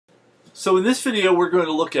So in this video we're going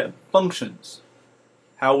to look at functions,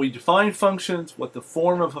 how we define functions, what the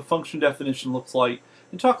form of a function definition looks like,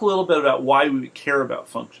 and talk a little bit about why we would care about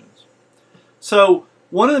functions. So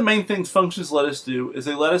one of the main things functions let us do is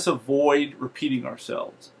they let us avoid repeating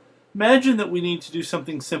ourselves. Imagine that we need to do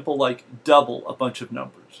something simple like double a bunch of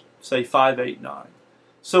numbers, say 5, 8, 9.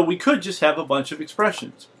 So we could just have a bunch of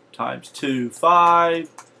expressions, times 2, 5,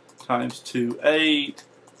 times 2, 8,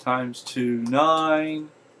 times 2, 9.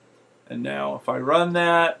 And now if I run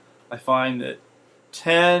that, I find that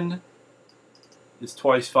 10 is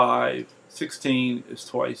twice 5, 16 is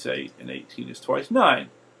twice 8, and 18 is twice 9.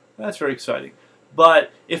 That's very exciting.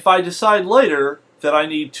 But if I decide later that I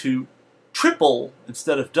need to triple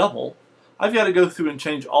instead of double, I've got to go through and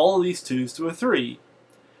change all of these 2's to a 3.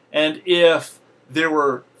 And if there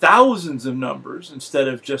were thousands of numbers instead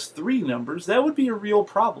of just 3 numbers, that would be a real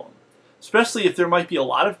problem. Especially if there might be a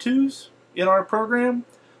lot of 2's in our program.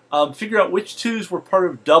 Figure out which 2's were part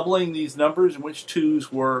of doubling these numbers and which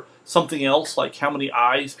 2's were something else, like how many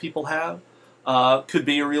eyes people have, could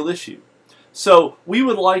be a real issue. So we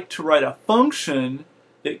would like to write a function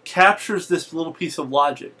that captures this little piece of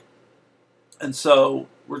logic. And so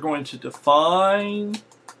we're going to define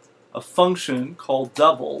a function called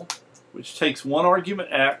double, which takes one argument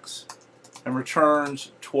x and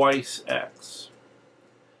returns twice x.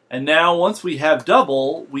 And now once we have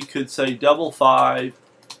double, we could say double 5,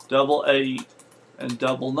 double 8, and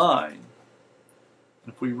double 9.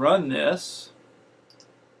 If we run this,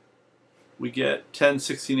 we get 10,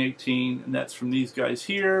 16, 18, and that's from these guys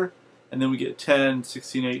here. And then we get 10,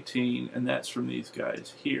 16, 18, and that's from these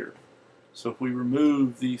guys here. So if we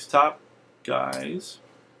remove these top guys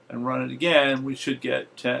and run it again, we should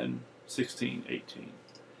get 10, 16, 18.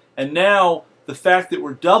 And now the fact that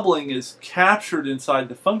we're doubling is captured inside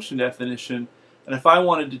the function definition. And if I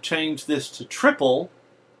wanted to change this to triple,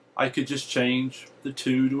 I could just change the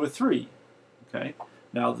 2 to a 3. Okay.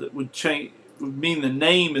 Now that would mean the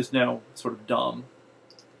name is now sort of dumb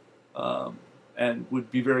and would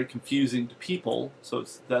be very confusing to people. So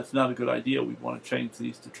that's not a good idea. We'd want to change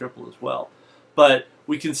these to triple as well. But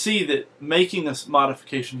we can see that making this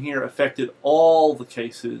modification here affected all the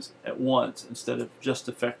cases at once instead of just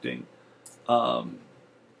affecting the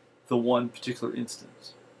one particular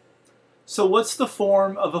instance. So what's the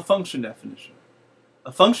form of a function definition?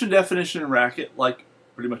 A function definition in Racket, like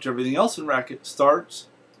pretty much everything else in Racket, starts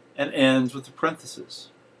and ends with a parenthesis.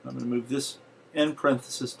 I'm going to move this end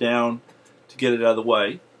parenthesis down to get it out of the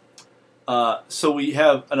way. So we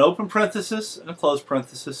have an open parenthesis and a closed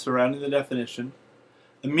parenthesis surrounding the definition.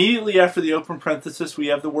 Immediately after the open parenthesis, we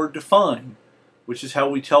have the word define, which is how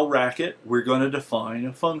we tell Racket we're going to define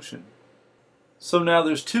a function. So now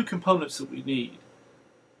there's two components that we need.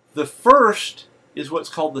 The first is what's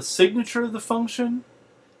called the signature of the function,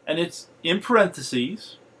 and it's in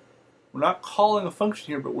parentheses. We're not calling a function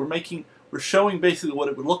here, but we're showing basically what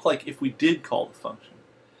it would look like if we did call the function.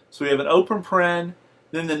 So we have an open paren,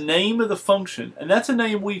 then the name of the function, and that's a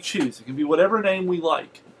name we choose. It can be whatever name we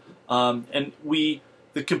like. And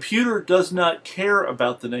the computer does not care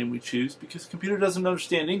about the name we choose because the computer doesn't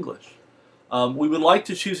understand English. We would like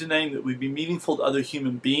to choose a name that would be meaningful to other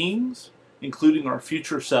human beings, including our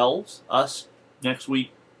future selves, us, next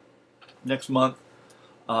week, next month,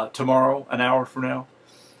 tomorrow, an hour from now.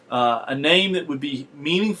 A name that would be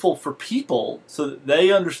meaningful for people so that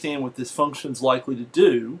they understand what this function's likely to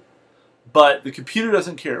do, but the computer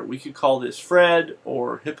doesn't care. We could call this Fred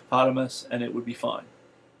or Hippopotamus and it would be fine.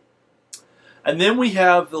 And then we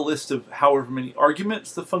have the list of however many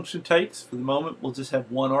arguments the function takes. For the moment, we'll just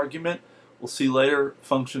have one argument. We'll see later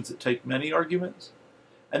functions that take many arguments.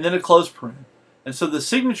 And then a closed paren. And so the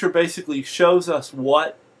signature basically shows us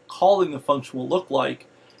what calling the function will look like,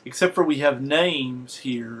 except for we have names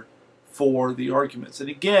here for the arguments. And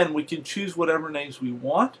again, we can choose whatever names we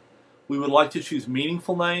want. We would like to choose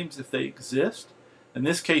meaningful names if they exist. In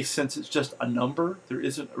this case, since it's just a number, there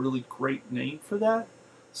isn't a really great name for that.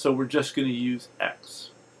 So we're just going to use X.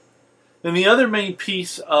 Then the other main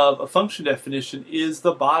piece of a function definition is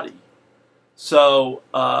the body. So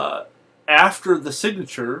after the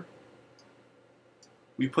signature,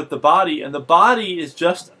 we put the body, and the body is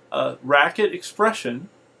just a Racket expression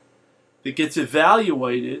that gets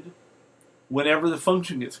evaluated whenever the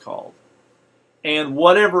function gets called. And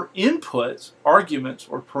whatever inputs, arguments,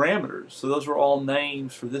 or parameters, so those are all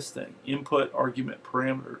names for this thing, input, argument,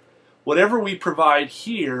 parameter, whatever we provide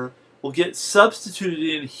here will get substituted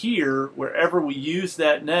in here wherever we use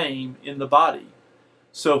that name in the body.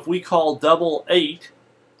 So if we call double 8,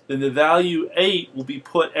 then the value 8 will be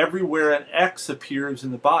put everywhere an X appears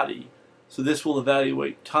in the body. So this will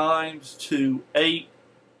evaluate times 2, 8,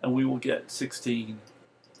 and we will get 16.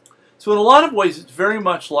 So in a lot of ways, it's very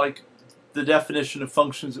much like the definition of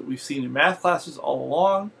functions that we've seen in math classes all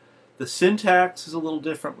along. The syntax is a little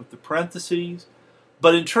different with the parentheses,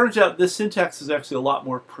 but it turns out this syntax is actually a lot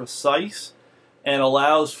more precise and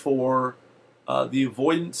allows for the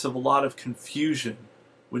avoidance of a lot of confusion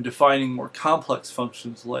when defining more complex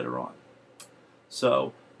functions later on.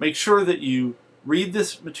 So make sure that you read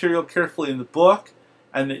this material carefully in the book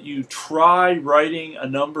and that you try writing a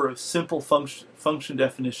number of simple function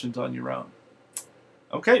definitions on your own.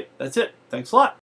 Okay, that's it. Thanks a lot.